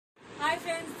Hi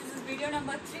friends, this is video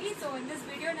number 3. So in this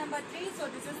video number 3,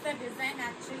 this is the design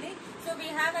actually. So we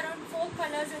have around 4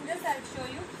 colors in this. I'll show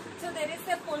you. So there is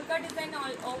a polka design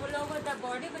all over the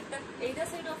body. With the either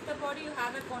side of the body you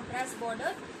have a contrast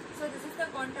border. So this is the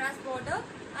contrast border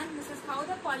and this is how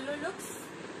the pallu looks.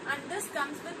 And this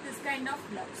comes with this kind of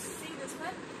blouse. See this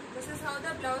one? This is how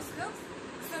the blouse looks.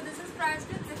 So this is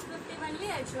priced at 650 only.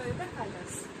 I'll show you the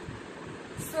colors.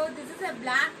 So this is a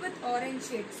black with orange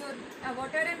shade. So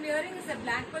what I am wearing is a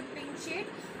black with pink shade,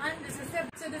 and this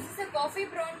is a coffee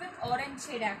brown with orange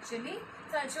shade actually.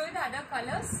 So I'll show you the other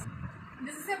colors.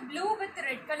 This is a blue with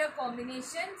red color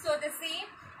combination. So the same.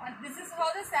 This is how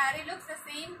the saree looks. The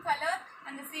same color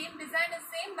and the same design is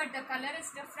same, but the color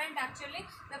is different actually.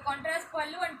 The contrast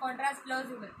pallu and contrast blouse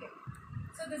you will get.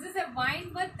 So this is a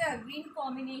wine with green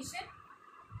combination.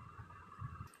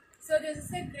 So this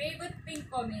is a grey with pink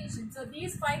combination. So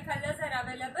these 5 colors are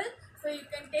available. So you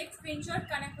can take screenshot,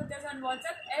 connect with us on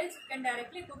WhatsApp, else you can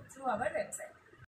directly book through our website.